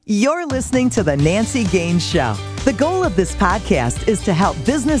You're listening to The Nancy Gaines Show. The goal of this podcast is to help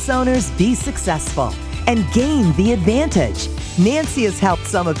business owners be successful and gain the advantage. Nancy has helped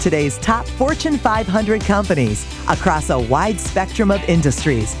some of today's top Fortune 500 companies across a wide spectrum of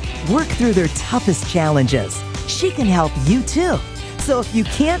industries work through their toughest challenges. She can help you too. So if you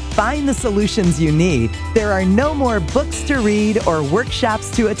can't find the solutions you need, there are no more books to read or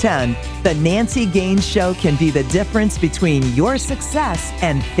workshops to attend. The Nancy Gaines Show can be the difference between your success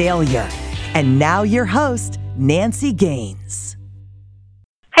and failure. And now your host, Nancy Gaines.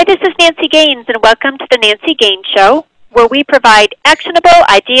 Hi, this is Nancy Gaines, and welcome to the Nancy Gaines Show, where we provide actionable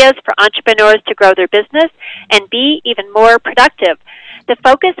ideas for entrepreneurs to grow their business and be even more productive. The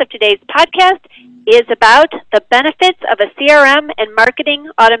focus of today's podcast is about the benefits of a CRM and marketing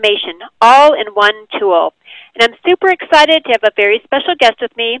automation, all in one tool. And I'm super excited to have a very special guest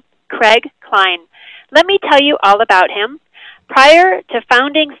with me, Craig Klein. Let me tell you all about him. Prior to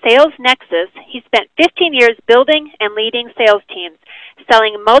founding Sales Nexus, he spent 15 years building and leading sales teams,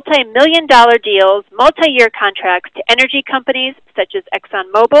 selling multi-million-dollar deals, multi-year contracts to energy companies such as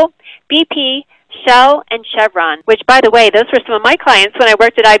ExxonMobil, BP, Shell, and Chevron, which, by the way, those were some of my clients when I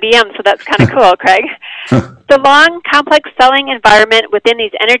worked at IBM, so that's kind of cool, Craig. The long, complex selling environment within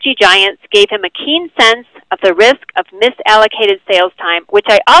these energy giants gave him a keen sense of the risk of misallocated sales time, which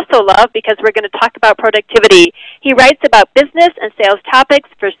I also love because we're going to talk about productivity. He writes about business and sales topics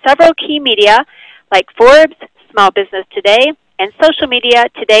for several key media like Forbes, Small Business Today, and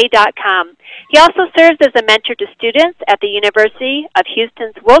socialmediatoday.com. He also serves as a mentor to students at the University of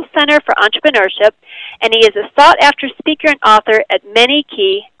Houston's Wolf Center for Entrepreneurship, and he is a sought-after speaker and author at many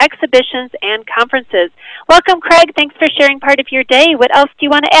key exhibitions and conferences. Welcome, Craig. Thanks for sharing part of your day. What else do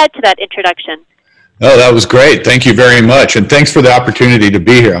you want to add to that introduction? Oh, that was great. Thank you very much, and thanks for the opportunity to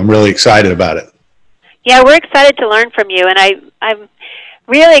be here. I'm really excited about it. Yeah, we're excited to learn from you, and I'm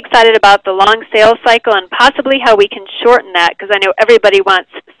really excited about the long sales cycle and possibly how we can shorten that, because I know everybody wants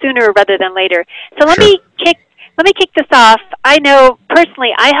sooner rather than later. So let me kick this off. I know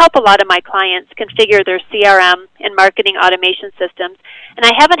personally I help a lot of my clients configure their CRM and marketing automation systems, and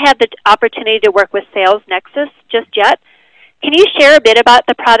I haven't had the opportunity to work with Sales Nexus just yet. Can you share a bit about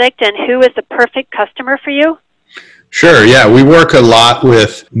the product and who is the perfect customer for you? Sure, yeah. We work a lot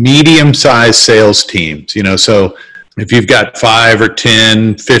with medium-sized sales teams, so if you've got 5 or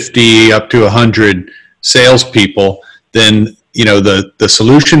 10, 50, up to 100 salespeople, then, the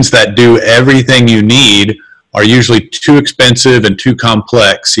solutions that do everything you need are usually too expensive and too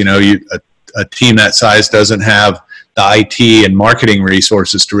complex. A team that size doesn't have the IT and marketing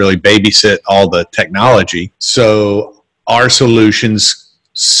resources to really babysit all the technology. So our solutions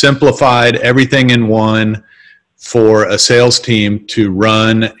simplified everything in one for a sales team to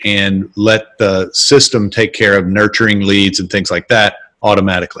run and let the system take care of nurturing leads and things like that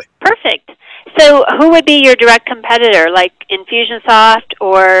automatically. Perfect. So who would be your direct competitor, like Infusionsoft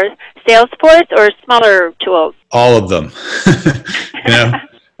or Salesforce or smaller tools? All of them.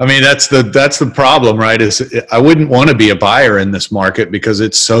 I mean, that's the problem, right? Is I wouldn't want to be a buyer in this market because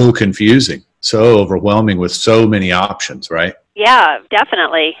it's so confusing, so overwhelming with so many options, right? Yeah,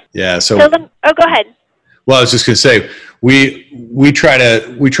 definitely. Yeah. So go ahead. Well, I was just going to say, we try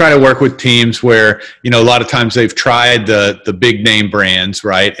to work with teams where, a lot of times they've tried the big name brands,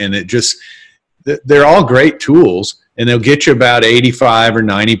 right? And they're all great tools, and they'll get you about 85 or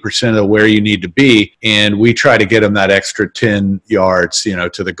 90% of where you need to be. And we try to get them that extra 10 yards,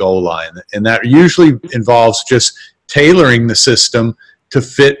 to the goal line. And that usually involves just tailoring the system to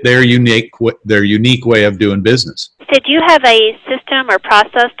fit their unique way of doing business. So do you have a system or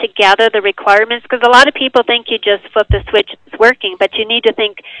process to gather the requirements? Because a lot of people think you just flip the switch, it's working, but you need to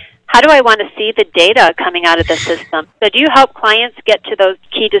think, how do I want to see the data coming out of the system? So do you help clients get to those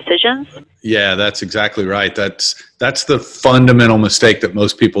key decisions? Yeah, that's exactly right. That's the fundamental mistake that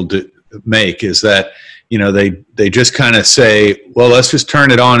most people make, is that, they just kind of say, well, let's just turn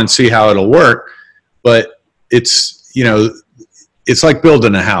it on and see how it'll work. But it's like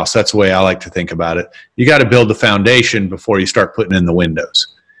building a house. That's the way I like to think about it. You got to build the foundation before you start putting in the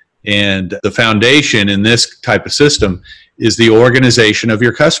windows. And the foundation in this type of system is the organization of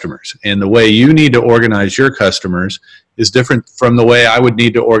your customers. And the way you need to organize your customers is different from the way I would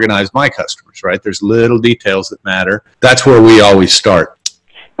need to organize my customers, right? There's little details that matter. That's where we always start.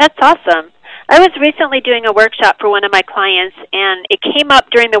 That's awesome. I was recently doing a workshop for one of my clients, and it came up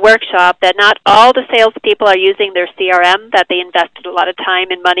during the workshop that not all the salespeople are using their CRM, that they invested a lot of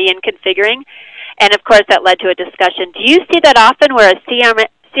time and money in configuring. And, of course, that led to a discussion. Do you see that often where a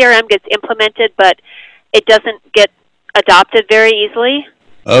CRM gets implemented, but it doesn't get adopted very easily?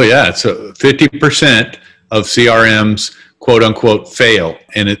 Oh, yeah. So 50% of CRMs quote unquote fail.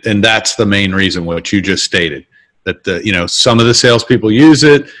 And that's the main reason, what you just stated, that some of the salespeople use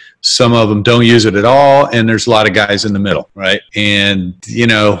it, some of them don't use it at all. And there's a lot of guys in the middle. Right. And,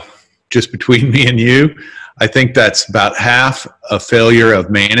 just between me and you, I think that's about half a failure of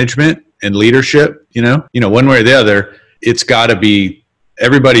management and leadership. One way or the other, it's got to be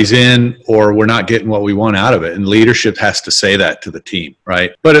everybody's in, or we're not getting what we want out of it. And leadership has to say that to the team,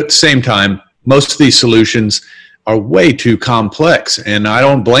 right? But at the same time, most of these solutions are way too complex. And I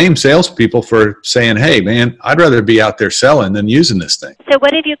don't blame salespeople for saying, hey, man, I'd rather be out there selling than using this thing. So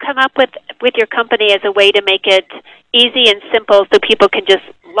what have you come up with your company as a way to make it easy and simple so people can just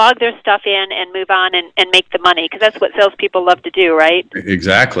log their stuff in and move on and make the money? Because that's what salespeople love to do, right?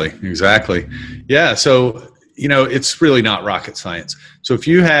 Exactly. Yeah, so it's really not rocket science. So if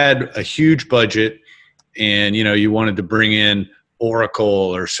you had a huge budget and, you wanted to bring in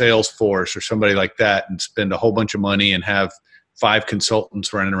Oracle or Salesforce or somebody like that and spend a whole bunch of money and have 5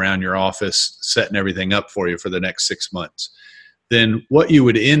 consultants running around your office setting everything up for you for the next 6 months, then what you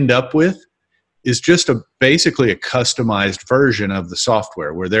would end up with is just basically a customized version of the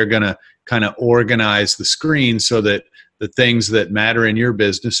software where they're going to kind of organize the screen so that the things that matter in your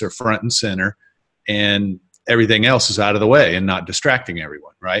business are front and center and everything else is out of the way and not distracting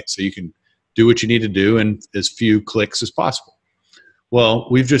everyone, right? So you can do what you need to do in as few clicks as possible. Well,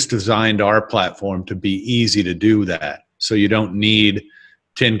 we've just designed our platform to be easy to do that. So you don't need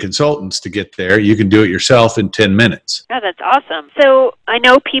 10 consultants to get there. You can do it yourself in 10 minutes. Oh, that's awesome. So I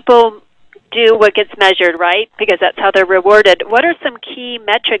know people do what gets measured, right? Because that's how they're rewarded. What are some key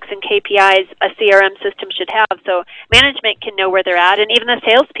metrics and KPIs a CRM system should have so management can know where they're at and even the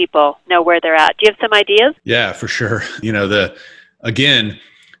salespeople know where they're at? Do you have some ideas? Yeah, for sure. Again,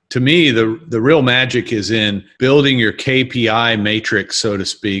 to me, the real magic is in building your KPI matrix, so to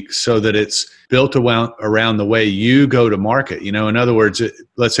speak, so that it's built around the way you go to market. In other words,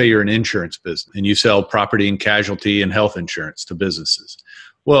 let's say you're an insurance business and you sell property and casualty and health insurance to businesses.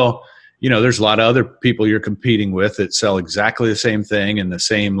 Well, there's a lot of other people you're competing with that sell exactly the same thing and the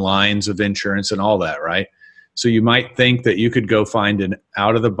same lines of insurance and all that, right? So you might think that you could go find an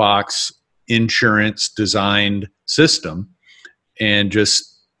out-of-the-box insurance designed system and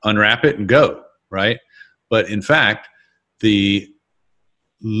just unwrap it and go, right? But in fact, the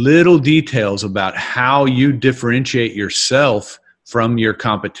little details about how you differentiate yourself from your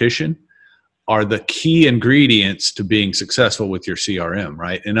competition are the key ingredients to being successful with your CRM,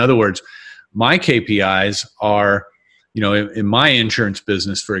 right? In other words, my KPIs are, in my insurance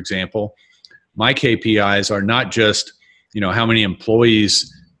business, for example, my KPIs are not just, how many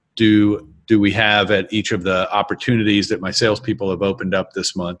employees do we have at each of the opportunities that my salespeople have opened up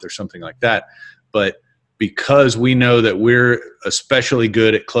this month or something like that. But because we know that we're especially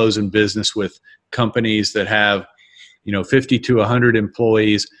good at closing business with companies that have, 50 to 100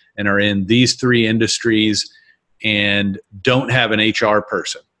 employees and are in these 3 industries and don't have an HR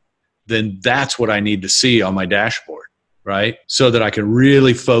person, then that's what I need to see on my dashboard, right? So that I can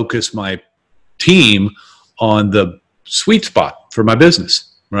really focus my team on the sweet spot for my business.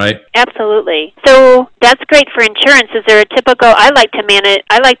 Right. Absolutely. So that's great for insurance. Is there a typical, I like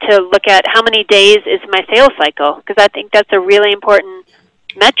to look at how many days is my sales cycle, because I think that's a really important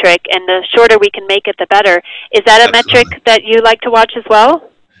metric, and the shorter we can make it, the better. Is that a Absolutely. metric that you like to watch as well?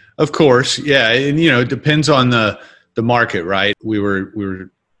 Of course. Yeah. And, it depends on the market, right? We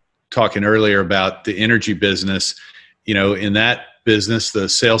were talking earlier about the energy business. In that business, the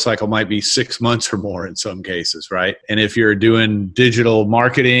sales cycle might be 6 months or more in some cases, right? And if you're doing digital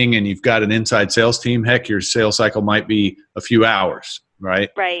marketing and you've got an inside sales team, heck, your sales cycle might be a few hours,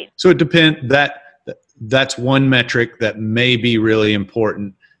 right? Right. So it depends. That's one metric that may be really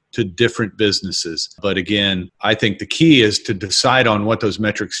important to different businesses. But again, I think the key is to decide on what those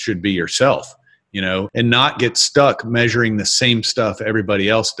metrics should be yourself, and not get stuck measuring the same stuff everybody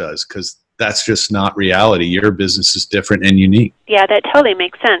else does, because that's just not reality. Your business is different and unique. Yeah, that totally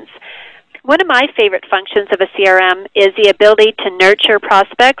makes sense. One of my favorite functions of a CRM is the ability to nurture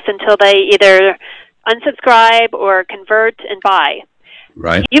prospects until they either unsubscribe or convert and buy.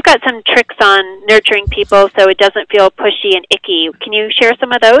 Right. You've got some tricks on nurturing people so it doesn't feel pushy and icky. Can you share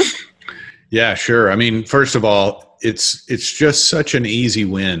some of those? Yeah, sure. I mean, first of all, it's just such an easy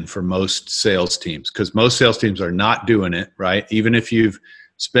win for most sales teams, because most sales teams are not doing it, right? Even if you've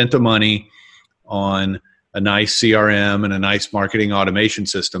spent the money on a nice CRM and a nice marketing automation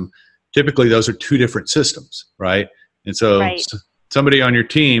system, typically those are 2 different systems, right? And so Right. Somebody on your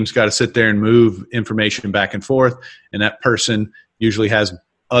team's got to sit there and move information back and forth, and that person usually has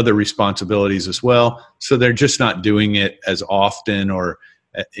other responsibilities as well. So they're just not doing it as often or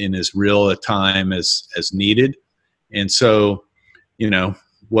in as real a time as needed. And so,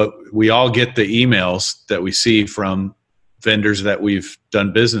 what we all get the emails that we see from vendors that we've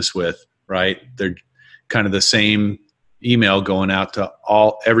done business with, right? They're kind of the same email going out to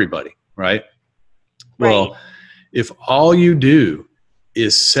everybody, right? Well, if all you do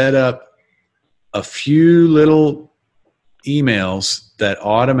is set up a few little emails that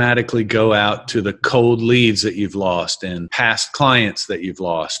automatically go out to the cold leads that you've lost and past clients that you've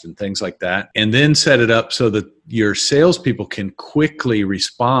lost and things like that, and then set it up so that your salespeople can quickly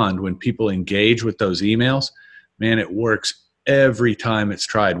respond when people engage with those emails, man, it works every time it's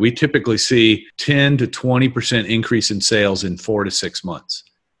tried. We typically see 10 to 20% increase in sales in 4 to 6 months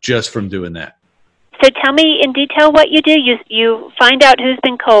just from doing that. So tell me in detail what you do. You find out who's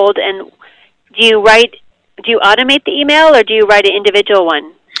been cold, and do you automate the email, or do you write an individual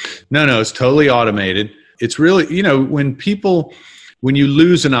one? No, it's totally automated. It's really, when you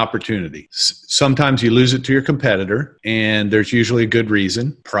lose an opportunity, sometimes you lose it to your competitor, and there's usually a good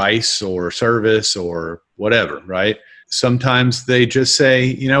reason, price or service or whatever, right? Sometimes they just say,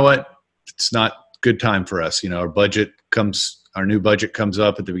 you know what, it's not good time for us. Our new budget comes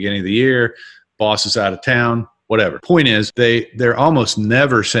up at the beginning of the year, boss is out of town, whatever. Point is, they're almost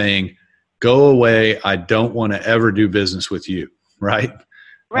never saying, go away, I don't want to ever do business with you, right?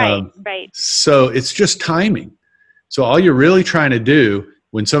 Right. So it's just timing. So all you're really trying to do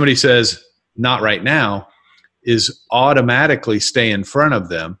when somebody says, not right now, is automatically stay in front of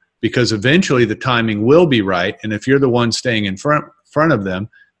them, because eventually the timing will be right. And if you're the one staying in front of them,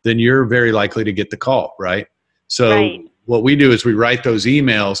 then you're very likely to get the call, right? So what we do is we write those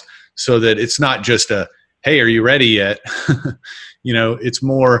emails so that it's not just hey, are you ready yet? It's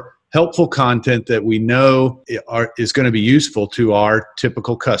more helpful content that we know is going to be useful to our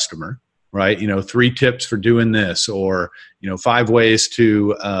typical customer, right? 3 tips for doing this, or 5 ways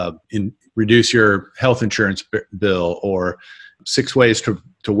to reduce your health insurance bill, or 6 ways to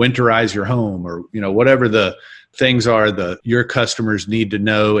winterize your home, or whatever the things are that your customers need to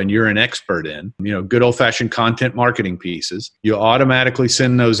know and you're an expert in. Good old-fashioned content marketing pieces. You automatically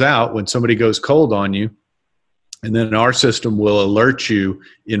send those out when somebody goes cold on you, and then our system will alert you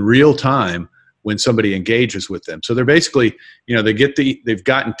in real time when somebody engages with them. So they're basically, they've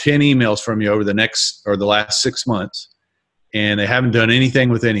gotten 10 emails from you over the last 6 months, and they haven't done anything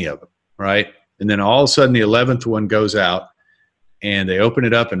with any of them, right? And then all of a sudden the 11th one goes out, and they open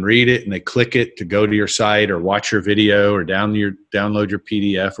it up and read it, and they click it to go to your site or watch your video or download your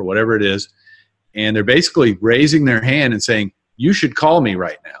PDF or whatever it is. And they're basically raising their hand and saying, you should call me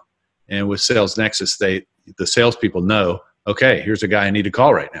right now. And with Sales Nexus, the salespeople know, okay, here's a guy I need to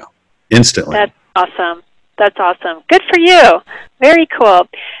call right now, instantly. That's awesome. Good for you. Very cool.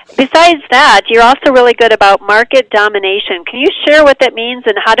 Besides that, you're also really good about market domination. Can you share what that means,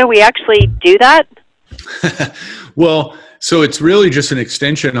 and how do we actually do that? Well, so it's really just an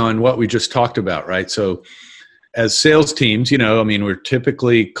extension on what we just talked about, right? So as sales teams, we're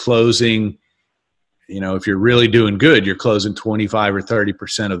typically closing, if you're really doing good, you're closing 25 or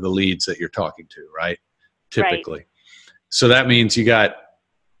 30% of the leads that you're talking to, right? Typically. Right. So that means you got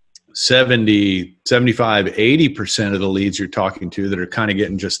 70, 75, 80% of the leads you're talking to that are kind of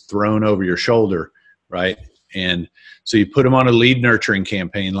getting just thrown over your shoulder, right? And so you put them on a lead nurturing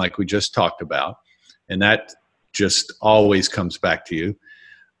campaign like we just talked about, and that just always comes back to you.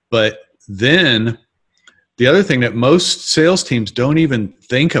 But then the other thing that most sales teams don't even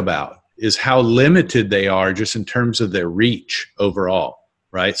think about is how limited they are just in terms of their reach overall,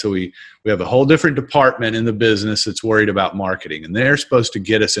 right? So we have a whole different department in the business that's worried about marketing, and they're supposed to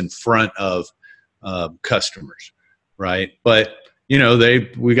get us in front of customers, right? But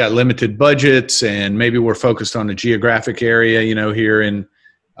we got limited budgets, and maybe we're focused on a geographic area,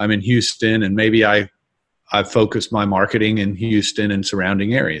 I'm in Houston, and maybe I've focused my marketing in Houston and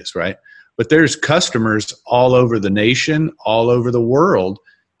surrounding areas, right? But there's customers all over the nation, all over the world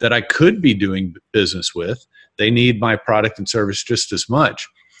that I could be doing business with. They need my product and service just as much.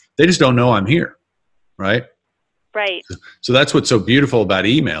 They just don't know I'm here, right? Right. So that's what's so beautiful about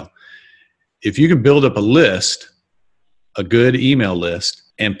email. If you can build up a good email list,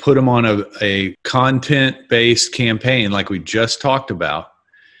 and put them on a content-based campaign like we just talked about,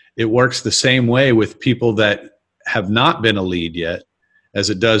 it works the same way with people that have not been a lead yet as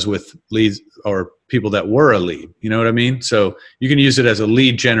it does with leads or people that were a lead. You know what I mean? So you can use it as a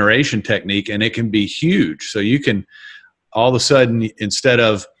lead generation technique, and it can be huge. So you can all of a sudden, instead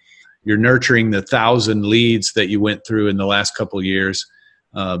of you're nurturing the 1,000 leads that you went through in the last couple of years,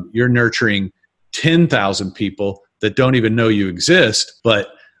 you're nurturing 10,000 people that don't even know you exist, but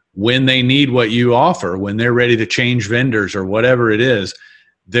when they need what you offer, when they're ready to change vendors or whatever it is,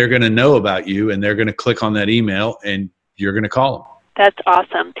 they're going to know about you and they're going to click on that email and you're going to call them. That's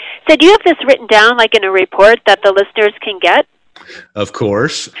awesome. So do you have this written down like in a report that the listeners can get? Of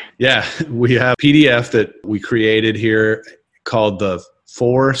course. Yeah, we have a PDF that we created here called the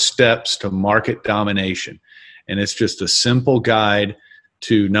 4 Steps to Market Domination. And it's just a simple guide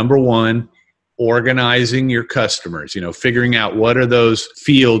to, number one, organizing your customers, figuring out what are those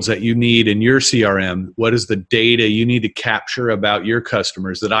fields that you need in your CRM. What is the data you need to capture about your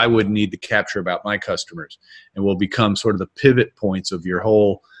customers that I would need to capture about my customers, and will become sort of the pivot points of your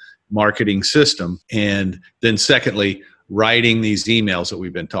whole marketing system. And then secondly, writing these emails that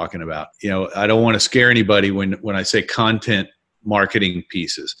we've been talking about. I don't want to scare anybody when I say content marketing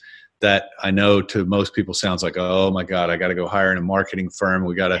pieces. That I know to most people sounds like, oh my God, I got to go hire a marketing firm.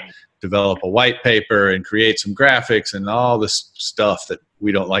 We got to develop a white paper and create some graphics and all this stuff that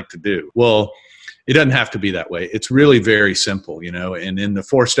we don't like to do. Well, it doesn't have to be that way. It's really very simple, and in the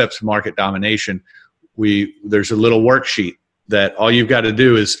 4 Steps to Market Domination, there's a little worksheet that all you've got to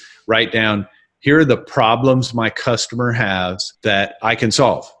do is write down, here are the problems my customer has that I can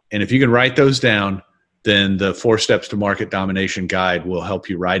solve. And if you can write those down, then the 4 Steps to Market Domination guide will help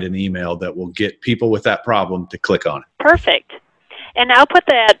you write an email that will get people with that problem to click on it. Perfect. And I'll put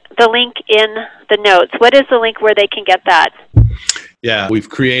the link in the notes. What is the link where they can get that? Yeah, we've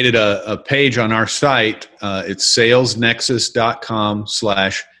created a page on our site. It's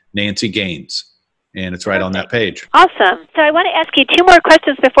salesnexus.com/Nancy Gaines. And it's right on that page. Awesome. So I want to ask you 2 more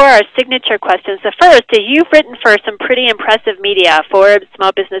questions before our signature questions. The first is, you've written for some pretty impressive media, Forbes,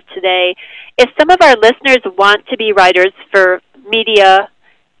 Small Business Today. If some of our listeners want to be writers for media,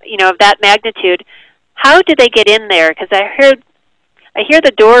 of that magnitude, how do they get in there? Because I hear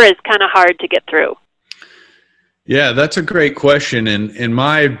the door is kind of hard to get through. Yeah, that's a great question. And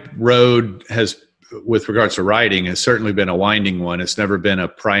my road with regards to writing, has certainly been a winding one. It's never been a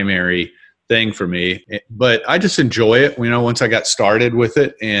primary thing for me, but I just enjoy it. Once I got started with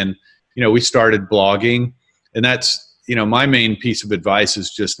it, and we started blogging, and that's my main piece of advice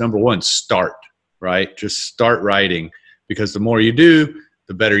is just, number one, start, right? Just start writing, because the more you do,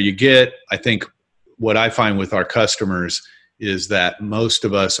 the better you get. I think what I find with our customers is that most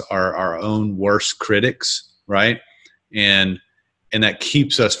of us are our own worst critics, right? And that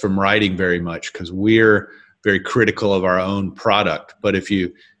keeps us from writing very much, because we're very critical of our own product. But if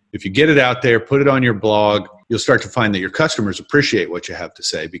you get it out there, put it on your blog, you'll start to find that your customers appreciate what you have to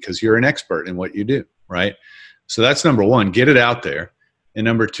say, because you're an expert in what you do, right? So that's number one, get it out there. And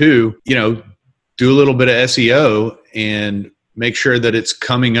number two, do a little bit of SEO and make sure that it's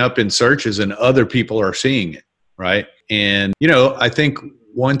coming up in searches and other people are seeing it, right? And, I think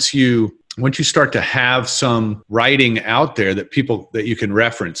once you start to have some writing out there that you can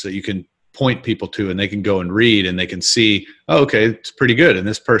reference, that you can point people to, and they can go and read, and they can see, oh, okay, it's pretty good, and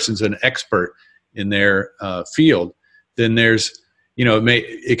this person's an expert in their field, then there's,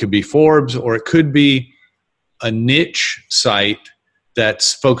 it could be Forbes, or it could be a niche site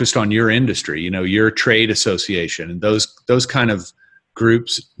that's focused on your industry, your trade association, and those kind of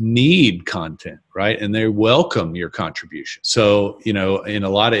groups need content, right? And they welcome your contribution. So, in a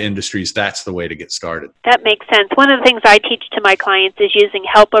lot of industries, that's the way to get started. That makes sense. One of the things I teach to my clients is using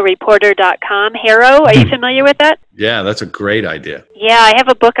helpareporter.com. Haro, are you familiar with that? Yeah, that's a great idea. Yeah, I have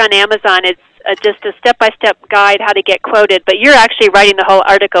a book on Amazon. It's just a step-by-step guide how to get quoted, but you're actually writing the whole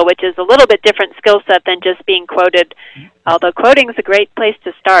article, which is a little bit different skill set than just being quoted, although quoting is a great place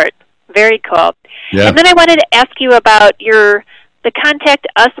to start. Very cool. Yeah. And then I wanted to ask you about the Contact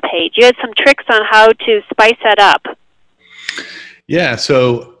Us page. You had some tricks on how to spice that up. Yeah,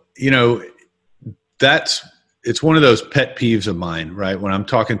 so, it's one of those pet peeves of mine, right? When I'm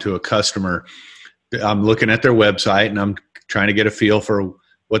talking to a customer, I'm looking at their website and I'm trying to get a feel for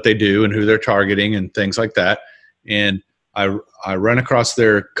what they do and who they're targeting and things like that. And I run across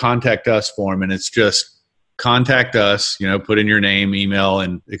their Contact Us form, and it's just contact us, put in your name, email,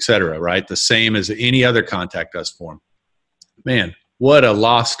 and et cetera, right? The same as any other Contact Us form. Man, what a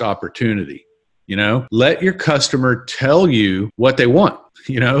lost opportunity. Let your customer tell you what they want.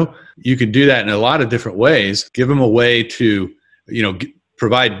 You can do that in a lot of different ways. Give them a way to,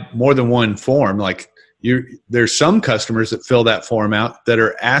 provide more than one form. Like there's some customers that fill that form out that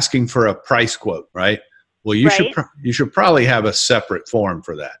are asking for a price quote, right? Well, you should probably have a separate form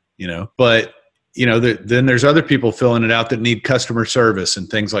for that, but then there's other people filling it out that need customer service and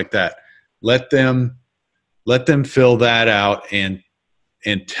things like that. Let them fill that out and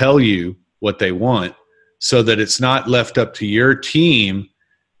tell you what they want, so that it's not left up to your team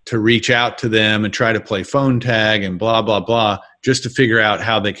to reach out to them and try to play phone tag and blah, blah, blah, just to figure out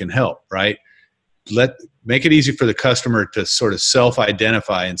how they can help, right? make it easy for the customer to sort of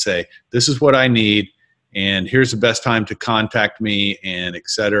self-identify and say, this is what I need, and here's the best time to contact me, and et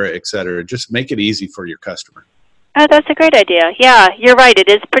cetera, et cetera. Just make it easy for your customer. Oh, that's a great idea. Yeah, you're right. It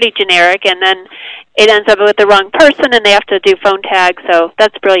is pretty generic, and then it ends up with the wrong person, and they have to do phone tags. So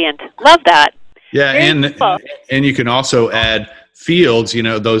that's brilliant. Love that. Yeah, and you can also add fields.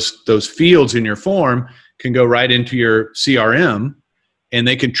 Those fields in your form can go right into your CRM, and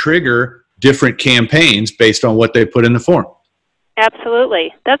they can trigger different campaigns based on what they put in the form.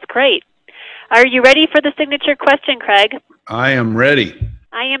 Absolutely. That's great. Are you ready for the signature question, Craig? I am ready.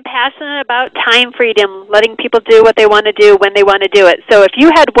 I am passionate about time freedom, letting people do what they want to do when they want to do it. So if you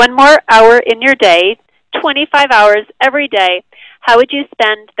had one more hour in your day, 25 hours every day, how would you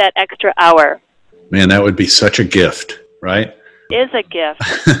spend that extra hour? Man, that would be such a gift, right? It is a gift.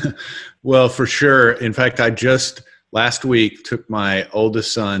 Well, for sure. In fact, I just last week took my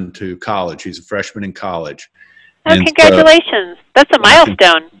oldest son to college. He's a freshman in college. Oh, congratulations. That's a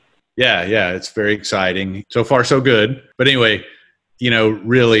milestone. Yeah, it's very exciting. So far, so good. But anyway,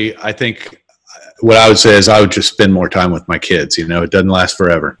 really, I think what I would say is I would just spend more time with my kids. It doesn't last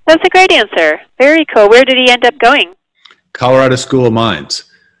forever. That's a great answer. Very cool. Where did he end up going? Colorado School of Mines.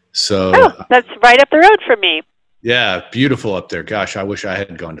 So, that's right up the road from me. Yeah, beautiful up there. Gosh, I wish I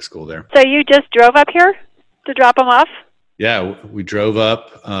had gone to school there. So you just drove up here to drop him off? Yeah, we drove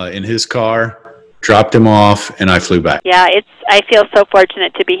up in his car, dropped him off, and I flew back. Yeah, I feel so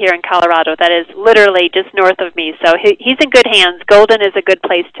fortunate to be here in Colorado. That is literally just north of me. So he's in good hands. Golden is a good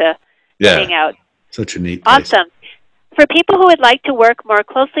place to hang out. Such a neat place. Awesome. For people who would like to work more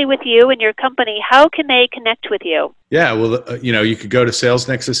closely with you and your company, how can they connect with you? Yeah, well, you could go to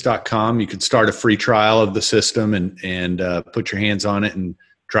salesnexus.com. You could start a free trial of the system and put your hands on it and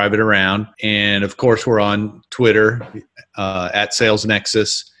drive it around. And of course, we're on Twitter at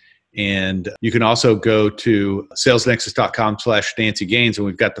SalesNexus. And you can also go to salesnexus.com/Nancy Gaines, and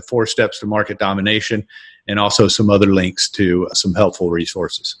we've got the 4 steps to market domination and also some other links to some helpful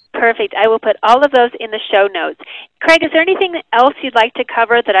resources. Perfect. I will put all of those in the show notes. Craig, is there anything else you'd like to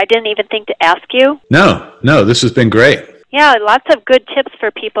cover that I didn't even think to ask you? No, this has been great. Yeah, lots of good tips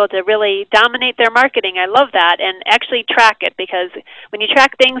for people to really dominate their marketing. I love that. And actually track it, because when you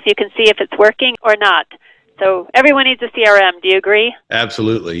track things, you can see if it's working or not. So everyone needs a CRM. Do you agree?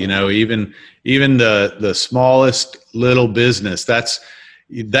 Absolutely. Even the smallest little business, that's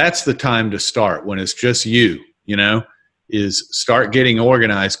the time to start when it's just is start getting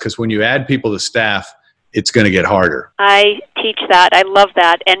organized, because when you add people to staff, it's going to get harder. I teach that. I love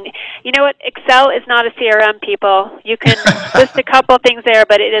that. And you know what? Excel is not a CRM, people. You can list a couple things there,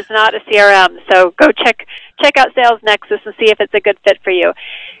 but it is not a CRM. So go check out Sales Nexus and see if it's a good fit for you.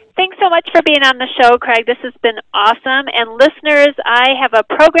 Thanks so much for being on the show, Craig. This has been awesome. And listeners, I have a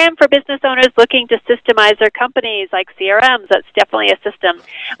program for business owners looking to systemize their companies, like CRMs. That's definitely a system.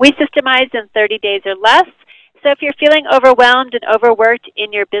 We systemize in 30 days or less. So if you're feeling overwhelmed and overworked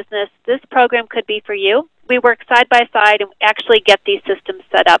in your business, this program could be for you. We work side by side and actually get these systems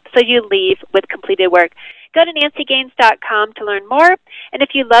set up so you leave with completed work. Go to nancygaines.com to learn more. And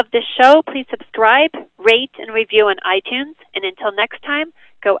if you love this show, please subscribe, rate, and review on iTunes. And until next time,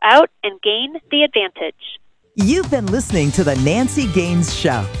 go out and gain the advantage. You've been listening to The Nancy Gaines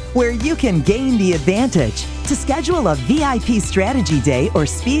Show, where you can gain the advantage. To schedule a VIP strategy day or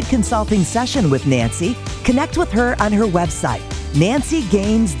speed consulting session with Nancy, connect with her on her website,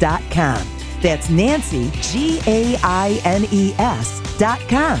 nancygaines.com. That's Nancy, GAINES.com.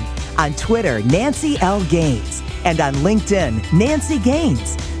 On Twitter, Nancy L. Gaines. And on LinkedIn, Nancy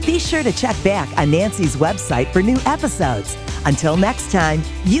Gaines. Be sure to check back on Nancy's website for new episodes. Until next time,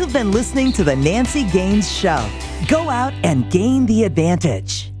 you've been listening to The Nancy Gaines Show. Go out and gain the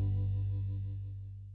advantage.